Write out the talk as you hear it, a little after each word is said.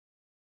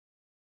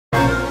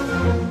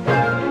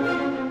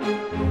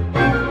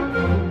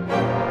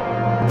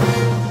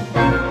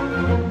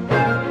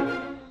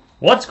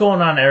What's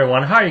going on,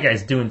 everyone? How are you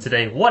guys doing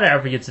today?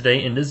 Whatever you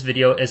today in this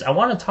video is I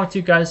want to talk to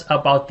you guys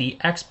about the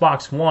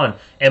Xbox One,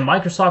 and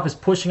Microsoft is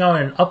pushing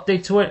out an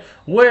update to it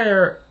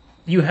where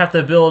you have the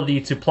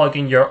ability to plug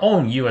in your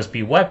own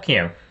USB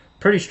webcam.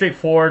 Pretty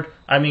straightforward.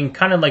 I mean,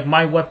 kind of like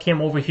my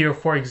webcam over here,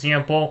 for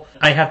example.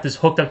 I have this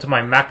hooked up to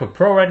my MacBook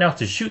Pro right now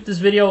to shoot this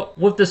video.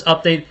 With this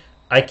update,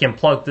 I can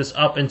plug this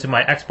up into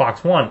my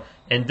Xbox One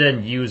and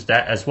then use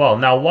that as well.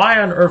 Now,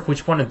 why on earth would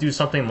you want to do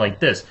something like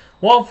this?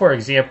 Well, for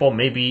example,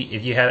 maybe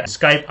if you had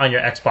Skype on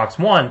your Xbox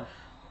One,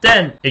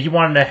 then if you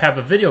wanted to have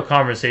a video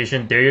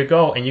conversation, there you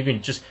go, and you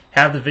can just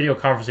have the video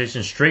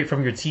conversation straight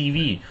from your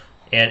TV.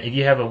 And if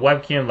you have a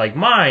webcam like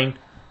mine,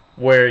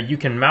 where you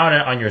can mount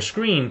it on your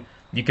screen,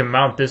 you can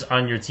mount this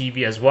on your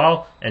TV as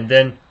well, and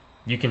then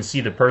you can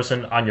see the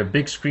person on your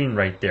big screen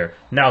right there.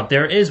 Now,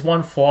 there is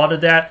one flaw to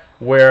that,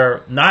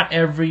 where not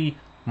every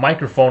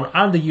microphone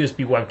on the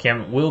USB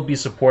webcam will be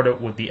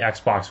supported with the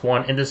Xbox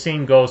One, and the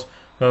same goes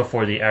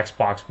for the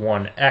Xbox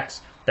One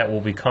X that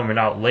will be coming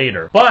out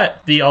later.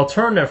 But the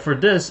alternative for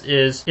this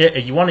is,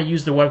 if you want to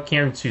use the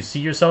webcam to see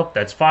yourself,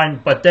 that's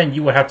fine, but then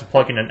you would have to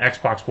plug in an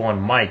Xbox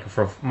One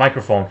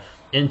microphone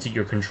into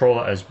your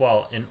controller as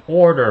well in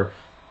order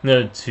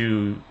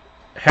to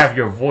have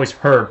your voice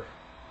heard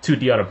to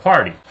the other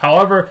party.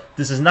 However,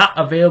 this is not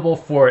available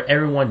for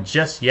everyone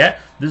just yet.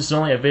 This is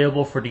only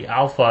available for the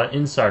alpha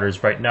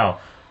insiders right now.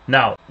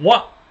 Now,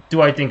 what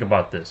do I think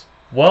about this?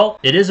 Well,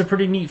 it is a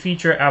pretty neat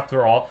feature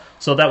after all,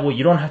 so that way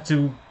you don't have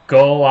to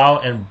go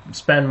out and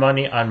spend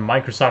money on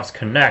Microsoft's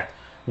Kinect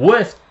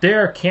with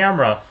their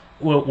camera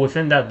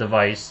within that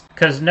device.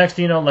 Because next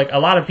thing you know, like, a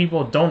lot of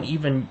people don't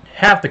even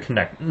have the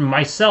Kinect.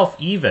 Myself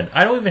even.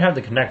 I don't even have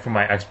the Kinect for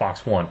my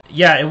Xbox One.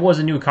 Yeah, it was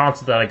a new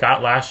console that I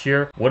got last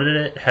year. Would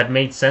it have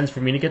made sense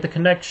for me to get the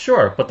Kinect?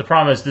 Sure. But the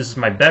problem is, this is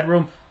my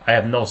bedroom. I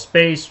have no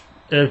space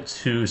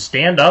to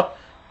stand up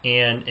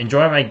and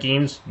enjoy my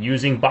games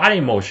using body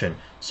motion.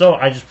 So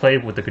I just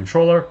played with the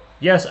controller.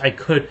 Yes, I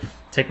could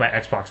take my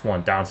Xbox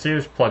One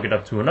downstairs, plug it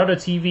up to another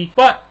TV,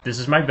 but this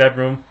is my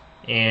bedroom,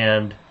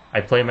 and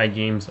I play my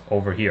games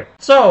over here.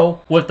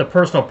 So, with the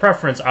personal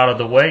preference out of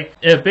the way,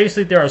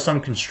 basically there are some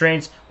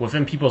constraints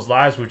within people's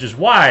lives, which is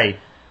why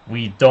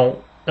we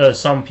don't,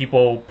 some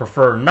people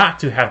prefer not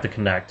to have the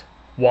Kinect,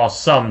 while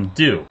some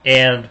do.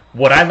 And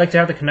would I like to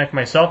have the Kinect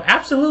myself?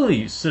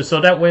 Absolutely.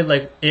 So that way,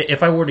 like,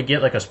 if I were to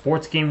get like a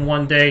sports game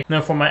one day,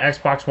 then for my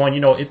Xbox One, you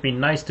know, it'd be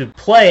nice to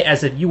play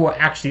as if you were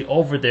actually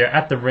over there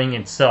at the ring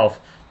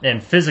itself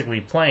and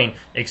physically playing,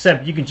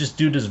 except you can just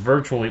do this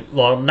virtually.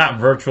 Well, not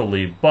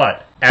virtually,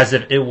 but as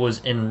if it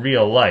was in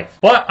real life.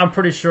 But I'm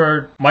pretty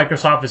sure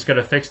Microsoft is going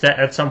to fix that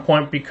at some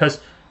point, because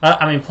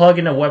I mean,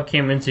 plugging a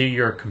webcam into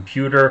your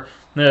computer,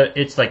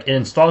 it's like it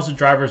installs the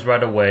drivers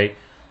right away,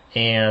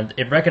 and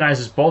it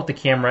recognizes both the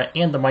camera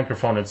and the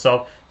microphone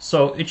itself,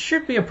 so it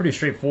should be a pretty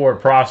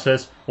straightforward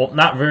process. Well,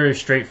 not very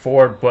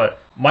straightforward, but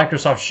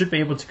Microsoft should be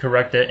able to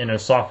correct it in a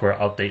software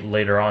update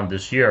later on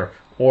this year,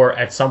 or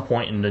at some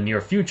point in the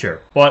near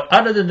future. But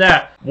other than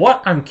that,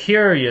 what I'm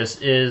curious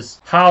is,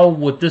 how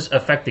would this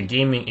affect the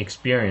gaming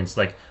experience?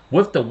 Like,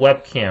 with the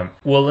webcam,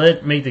 will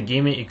it make the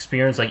gaming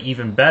experience like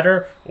even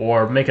better,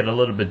 or make it a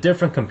little bit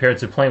different compared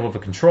to playing with a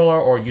controller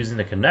or using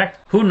the Kinect?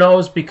 Who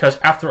knows, because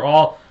after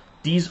all,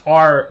 these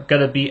are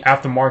going to be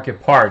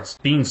aftermarket parts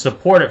being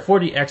supported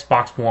for the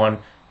Xbox One,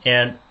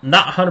 and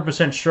not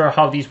 100% sure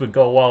how these would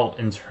go well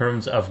in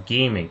terms of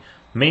gaming.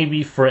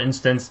 Maybe, for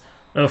instance,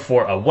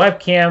 for a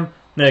webcam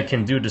that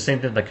can do the same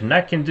thing the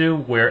Kinect can do,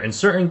 where in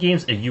certain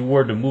games, if you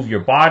were to move your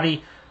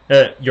body,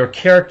 your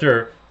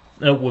character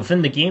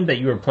within the game that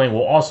you were playing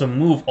will also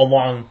move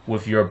along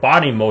with your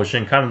body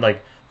motion, kind of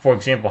like, for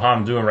example, how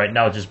I'm doing right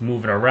now, just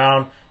moving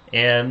around.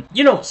 And,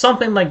 you know,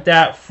 something like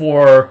that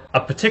for a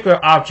particular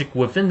object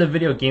within the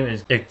video game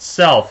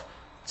itself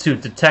to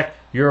detect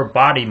your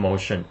body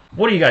motion.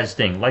 What do you guys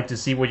think? Like to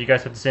see what you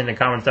guys have to say in the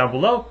comments down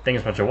below.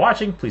 Thanks so much for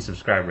watching. Please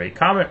subscribe, rate,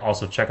 comment.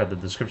 Also check out the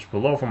description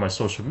below for my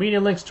social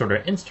media links,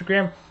 Twitter,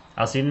 Instagram.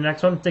 I'll see you in the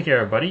next one. Take care,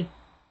 everybody.